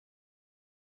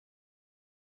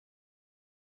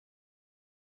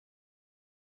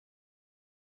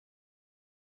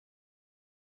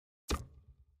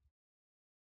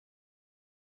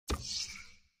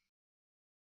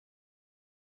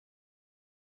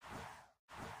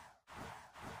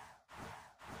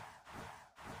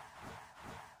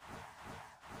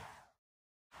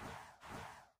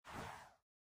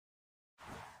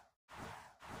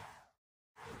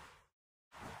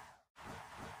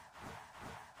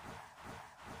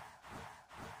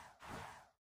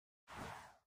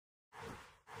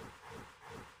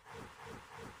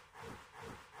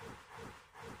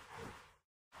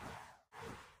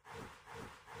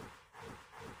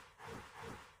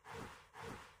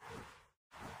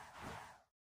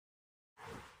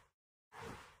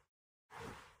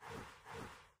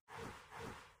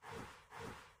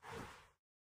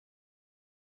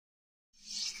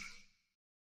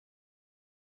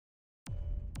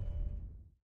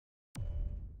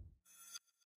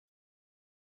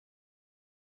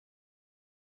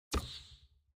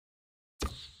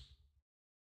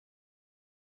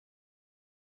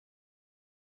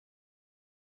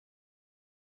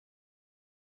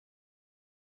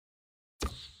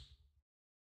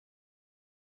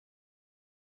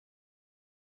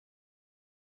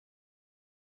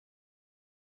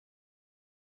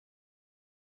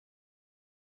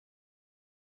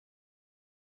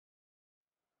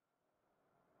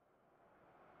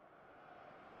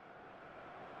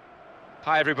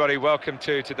Hi everybody, welcome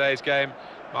to today's game.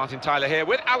 Martin Tyler here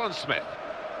with Alan Smith.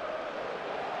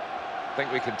 I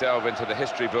think we can delve into the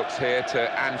history books here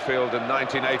to Anfield in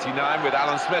 1989 with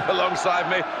Alan Smith alongside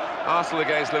me. Arsenal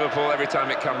against Liverpool, every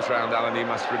time it comes round, Alan, you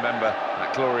must remember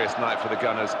that glorious night for the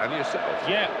Gunners and yourself.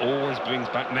 Yeah, always brings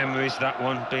back memories, that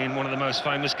one being one of the most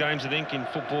famous games, I think, in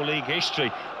Football League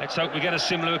history. Let's hope we get a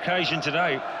similar occasion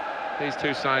today. These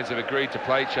two sides have agreed to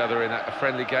play each other in a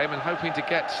friendly game and hoping to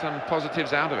get some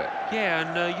positives out of it. Yeah,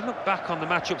 and you look back on the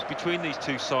matchups between these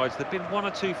two sides, there have been one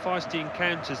or two feisty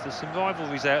encounters, there's some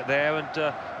rivalries out there, and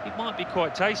it might be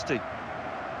quite tasty.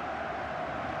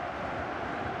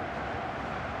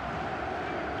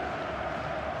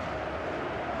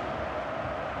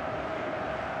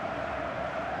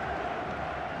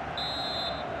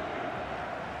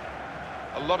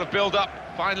 A lot of build-up.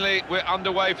 Finally, we're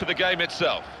underway for the game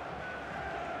itself.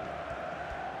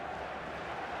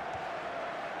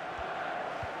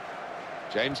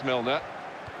 James Milner.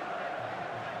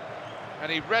 And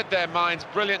he read their minds.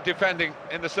 Brilliant defending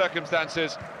in the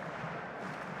circumstances.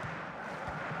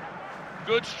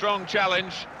 Good, strong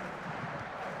challenge.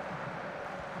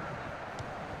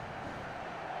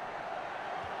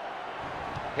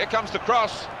 Here comes the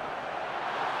cross.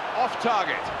 Off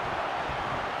target.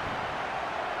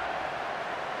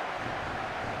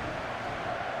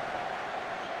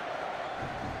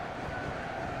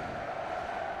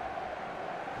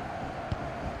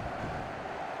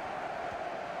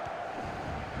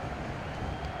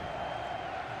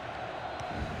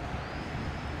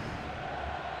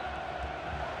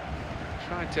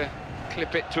 Trying to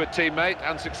clip it to a teammate,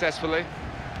 unsuccessfully.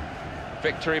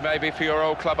 Victory maybe for your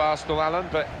old club Arsenal, Alan,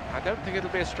 but I don't think it'll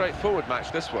be a straightforward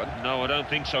match, this one. No, I don't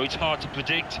think so. It's hard to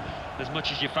predict as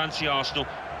much as you fancy Arsenal.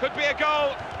 Could be a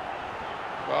goal!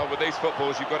 Well, with these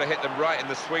footballs, you've got to hit them right in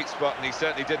the sweet spot, and he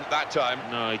certainly didn't that time.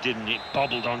 No, he didn't. It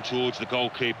bobbled on towards the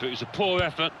goalkeeper. It was a poor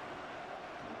effort.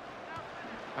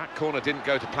 That corner didn't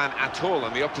go to plan at all,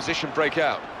 and the opposition break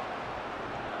out.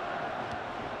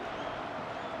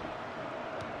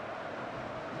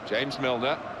 James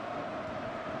Milner.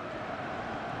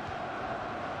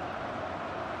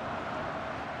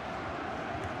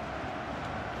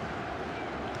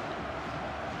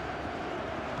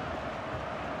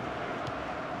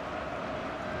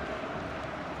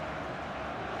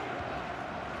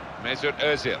 Mesut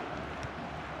Özil.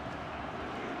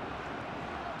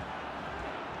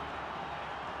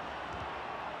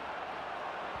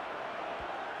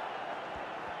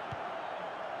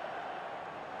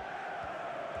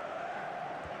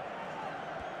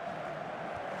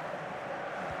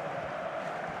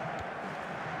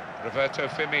 Roberto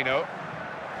Firmino.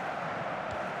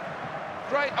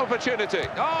 Great opportunity.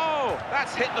 Oh,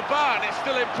 that's hit the bar and it's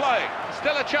still in play.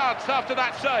 Still a chance after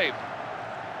that save.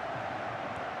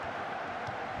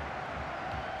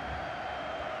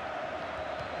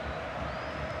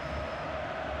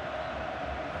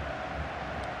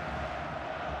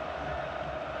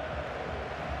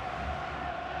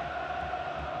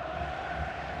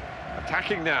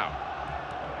 Attacking now.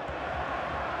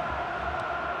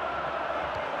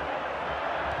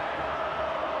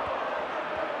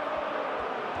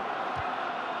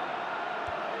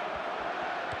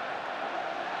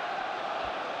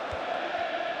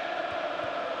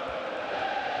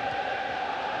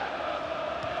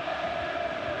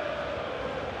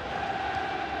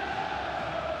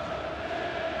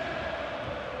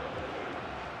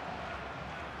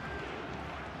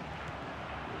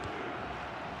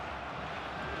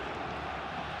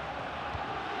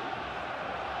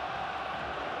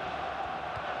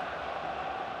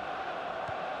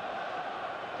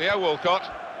 Theo Walcott.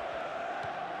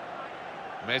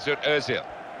 Mesut Özil.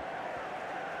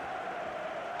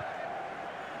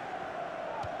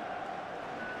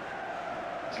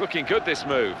 It's looking good, this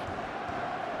move.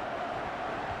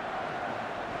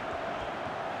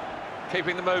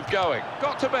 Keeping the move going.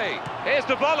 Got to be. Here's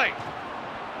the volley.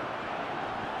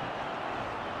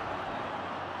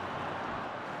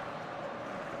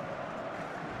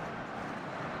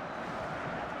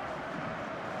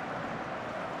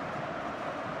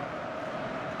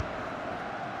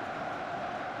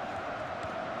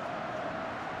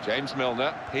 James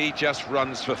Milner, he just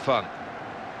runs for fun.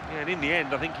 Yeah, and in the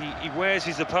end, I think he wears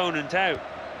his opponent out.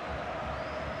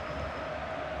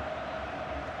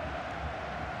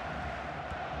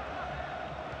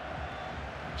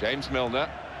 James Milner.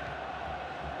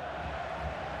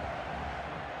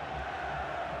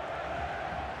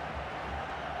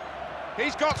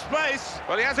 He's got space.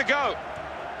 Well, he has a go.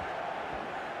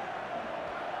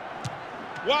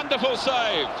 Wonderful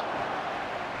saved.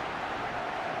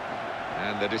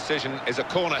 And the decision is a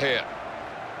corner here.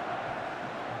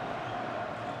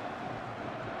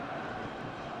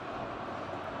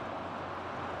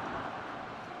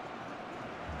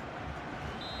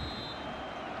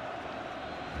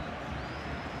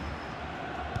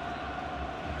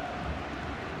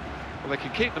 They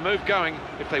can keep the move going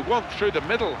if they want through the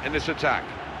middle in this attack.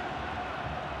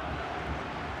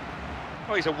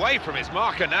 Oh, he's away from his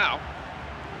marker now.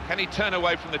 Can he turn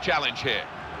away from the challenge here?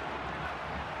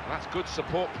 Well, that's good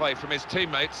support play from his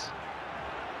teammates.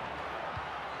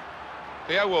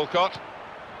 Theo Walcott.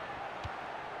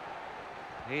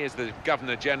 He is the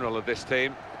Governor-General of this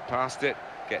team. Passed it,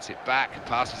 gets it back,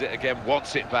 passes it again,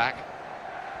 wants it back.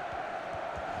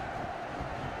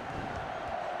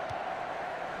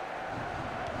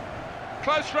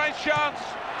 Close range chance,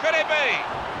 could it be?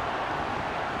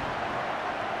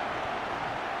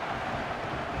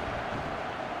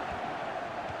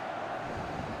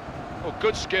 Oh,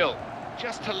 good skill,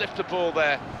 just to lift the ball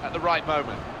there at the right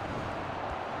moment.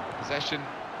 Possession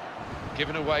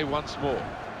given away once more.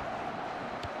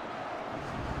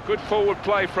 Good forward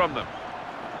play from them.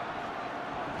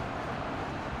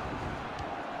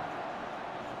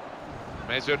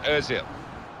 Mesut Ozil.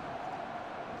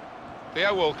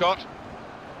 Theo Walcott.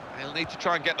 He'll need to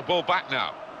try and get the ball back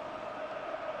now.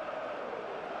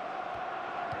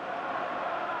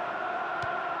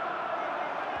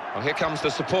 Well, here comes the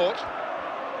support.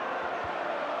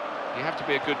 You have to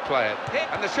be a good player. Hit,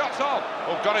 and the shot's on.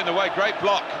 Oh, got in the way, great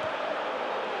block.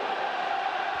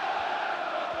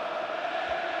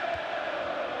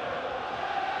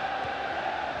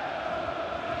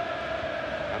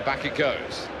 And back it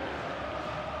goes.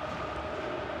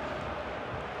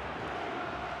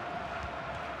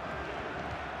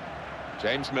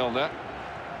 James Milner.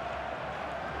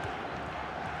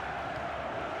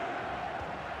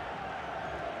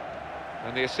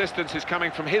 And the assistance is coming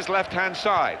from his left-hand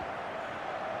side.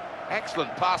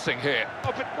 Excellent passing here.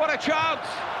 Oh, but what a chance!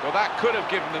 Well, that could have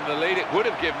given them the lead, it would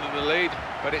have given them the lead,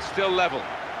 but it's still level.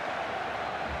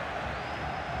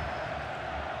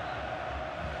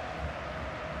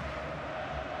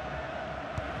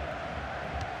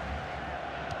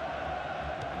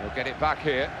 And he'll get it back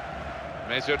here.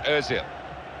 Mesut Ozil.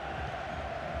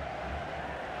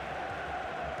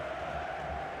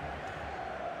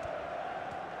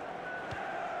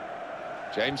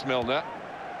 James Milner.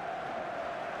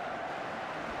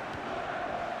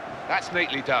 That's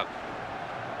neatly done.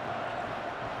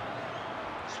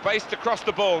 Space to cross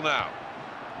the ball now.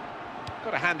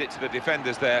 Got to hand it to the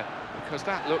defenders there, because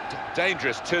that looked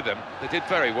dangerous to them. They did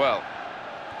very well.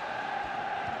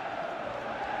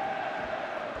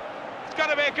 It's got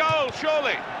to be a goal,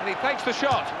 surely. And he takes the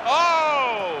shot.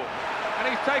 Oh! And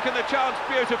he's taken the chance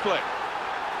beautifully.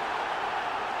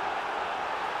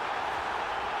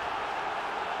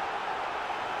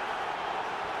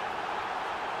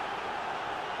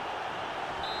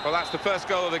 Well, that's the first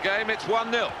goal of the game. It's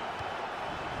 1-0.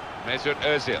 Mesut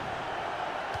Ozil.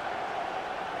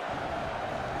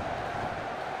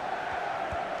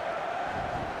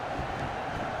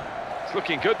 It's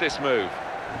looking good, this move.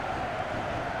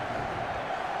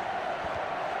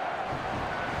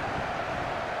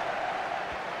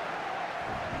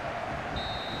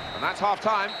 And that's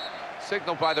half-time.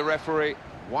 Signalled by the referee.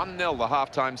 1-0, the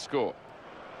half-time score.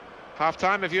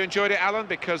 Half-time, have you enjoyed it, Alan?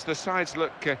 Because the sides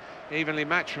look evenly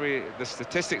matched. The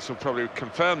statistics will probably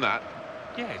confirm that.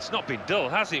 Yeah, it's not been dull,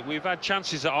 has it? We've had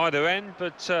chances at either end,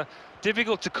 but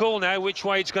difficult to call now which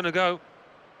way it's going to go.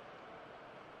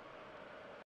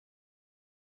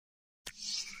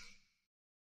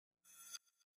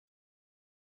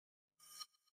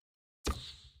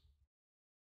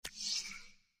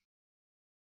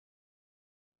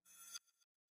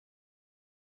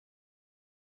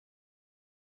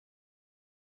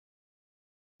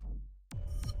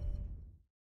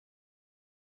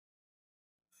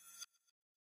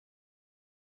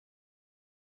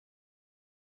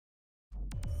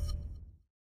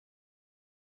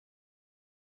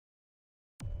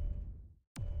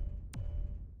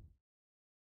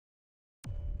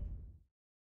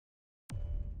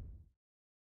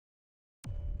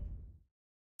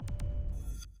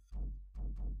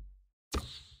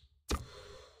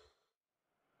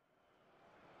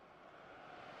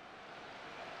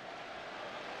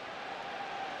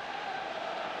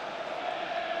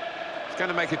 Going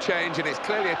to make a change, and it's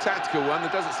clearly a tactical one. There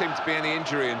doesn't seem to be any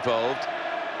injury involved.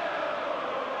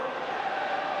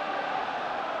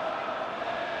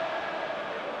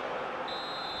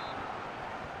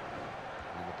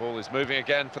 And the ball is moving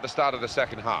again for the start of the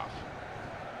second half.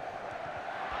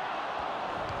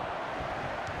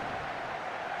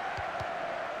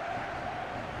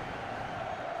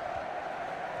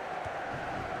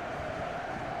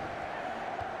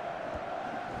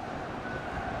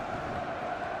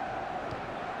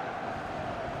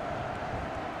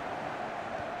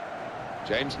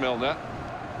 James Milner.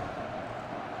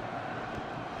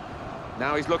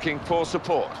 Now he's looking for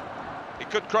support. He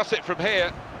could cross it from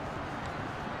here.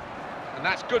 And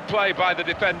that's good play by the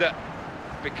defender,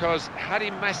 because had he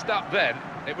messed up then,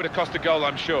 it would have cost a goal,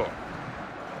 I'm sure.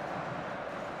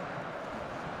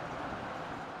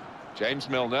 James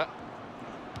Milner.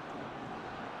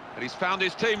 And he's found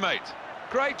his teammate.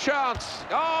 Great chance.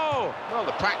 Oh! Well,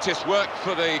 the practice worked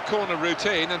for the corner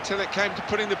routine until it came to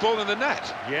putting the ball in the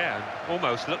net. Yeah,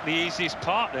 almost looked the easiest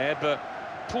part there, but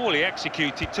poorly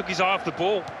executed, took his eye off the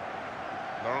ball.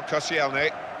 Laurent Koscielny.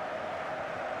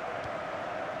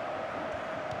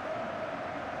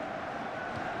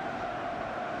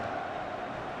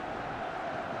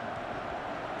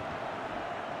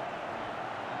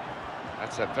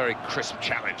 That's a very crisp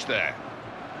challenge there.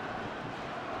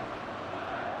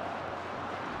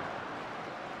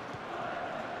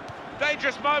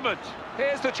 Dangerous moment.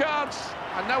 Here's the chance.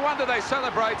 And no wonder they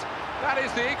celebrate. That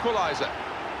is the equaliser.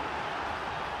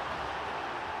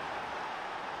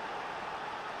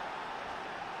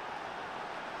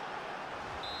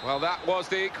 Well, that was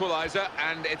the equaliser,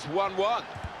 and it's 1-1.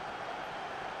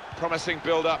 Promising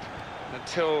build-up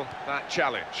until that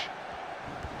challenge.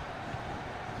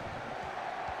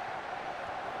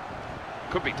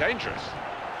 Could be dangerous.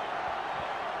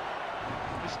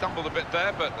 He stumbled a bit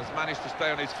there, but has managed to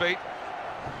stay on his feet.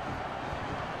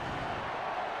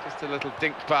 Just a little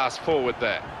dink pass forward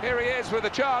there. Here he is with a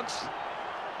chance.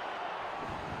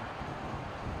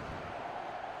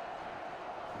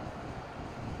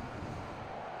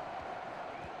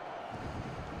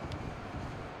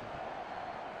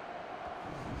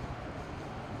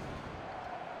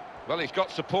 Well, he's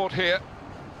got support here.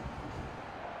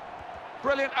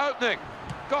 Brilliant opening.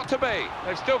 Got to be.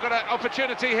 They've still got an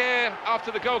opportunity here after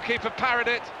the goalkeeper parried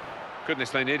it.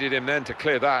 Goodness, they needed him then to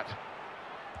clear that.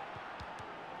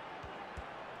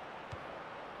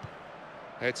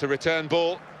 It's a return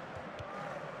ball.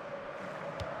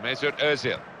 Mesut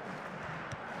Özil.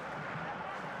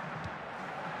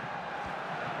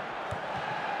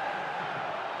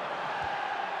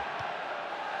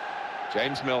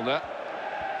 James Milner.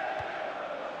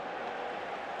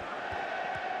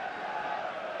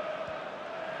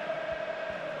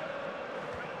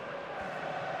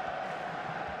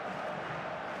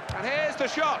 And here's the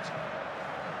shot.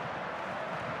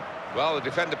 Well, the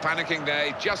defender panicking there,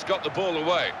 he just got the ball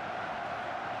away.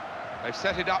 They've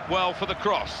set it up well for the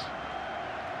cross.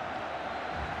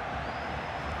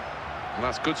 And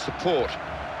that's good support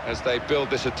as they build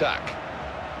this attack.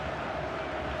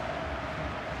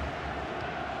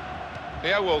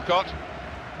 Theo Walcott.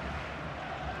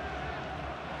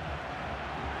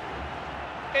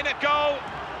 In at goal.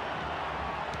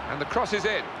 And the cross is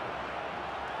in.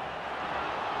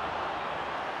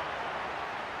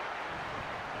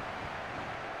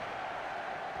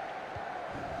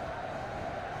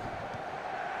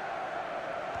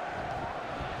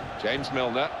 James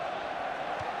Milner.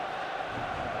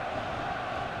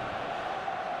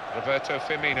 Roberto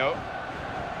Firmino.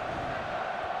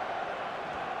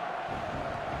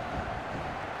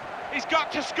 He's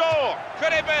got to score!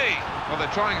 Could it be? Well, they're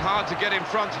trying hard to get in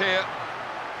front here.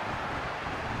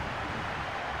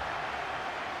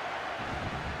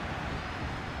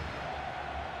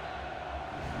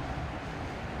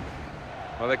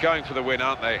 Well, they're going for the win,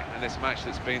 aren't they? In this match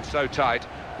that's been so tight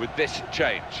with this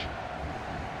change.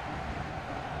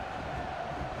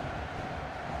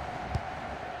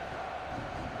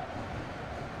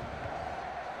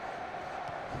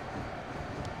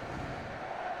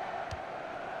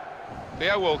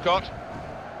 Theo Walcott.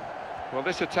 Well,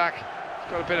 this attack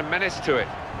has got a bit of menace to it.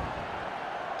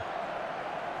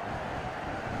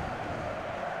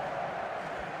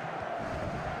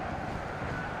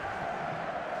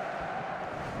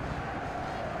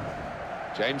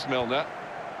 James Milner.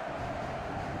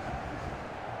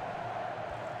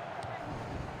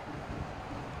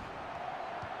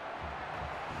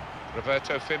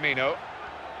 Roberto Firmino.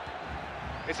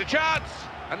 It's a chance!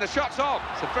 And the shot's on.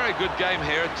 It's a very good game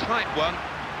here, a tight one.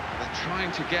 They're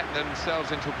trying to get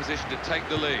themselves into a position to take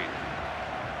the lead.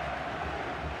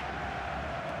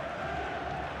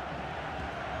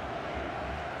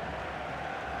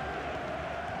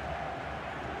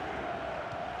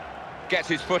 Gets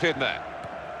his foot in there.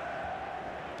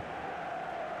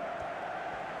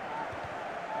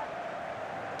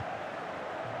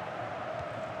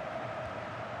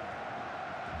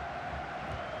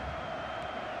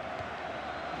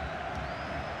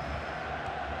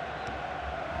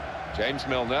 James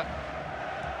Milner.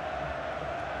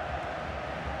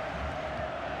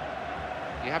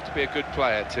 You have to be a good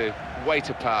player to wait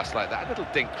a pass like that. A little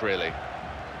dink, really.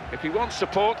 If he wants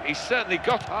support, he's certainly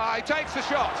got... Ah, he takes the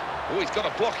shot. Oh, he's got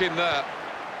a block in there.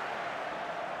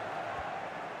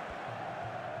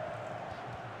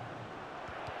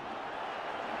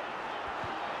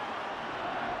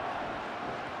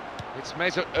 It's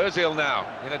Mesut Ozil now,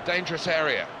 in a dangerous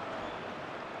area.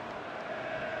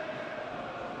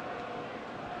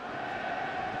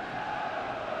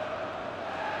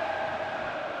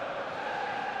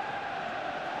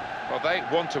 Well, they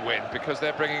want to win because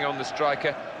they're bringing on the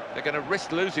striker. They're going to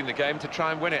risk losing the game to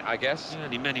try and win it, I guess. Yeah,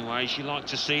 and in many ways, you like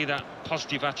to see that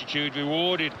positive attitude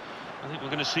rewarded. I think we're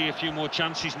going to see a few more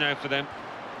chances now for them.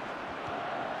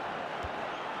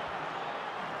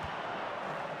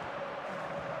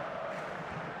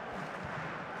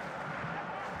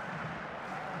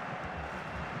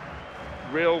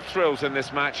 Real thrills in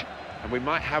this match, and we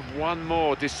might have one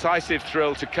more decisive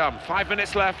thrill to come. 5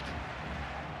 minutes left.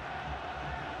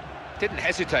 Didn't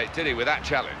hesitate, did he, with that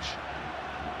challenge?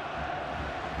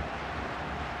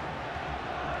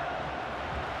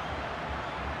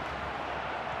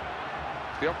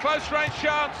 The close-range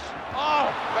chance.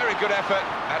 Oh, very good effort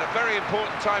at a very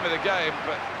important time of the game,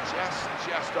 but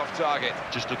just off target.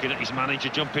 Just looking at his manager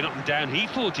jumping up and down, he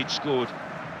thought he'd scored.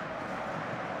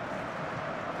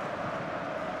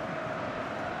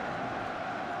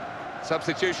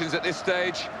 Substitutions at this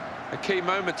stage, a key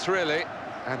moments really,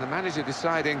 and the manager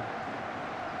deciding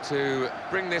to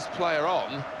bring this player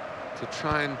on to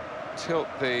try and tilt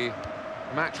the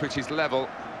match, which is level,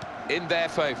 in their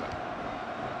favour.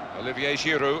 Olivier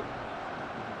Giroud.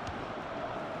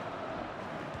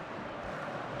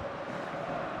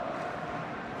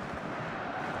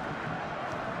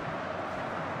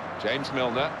 James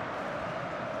Milner.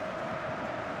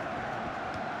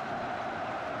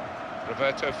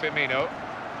 Roberto Firmino.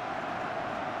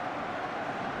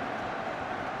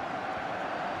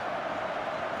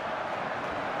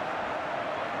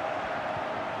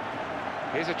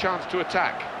 Here's a chance to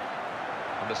attack.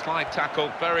 And the slide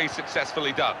tackle, very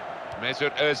successfully done.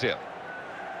 Mesut Ozil.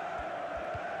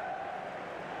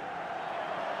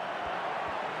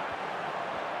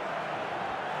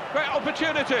 Great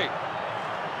opportunity.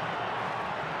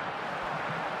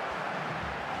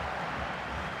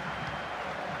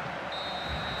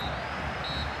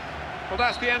 Well,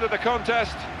 that's the end of the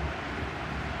contest.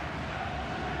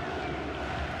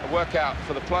 A workout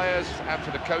for the players and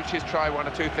for the coaches. Try one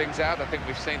or two things out. I think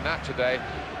we've seen that today.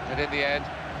 And in the end,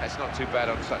 it's not too bad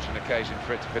on such an occasion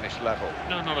for it to finish level.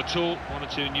 No, not at all. One or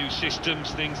two new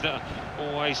systems, things that are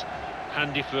always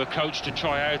handy for a coach to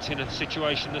try out in a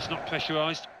situation that's not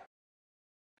pressurised.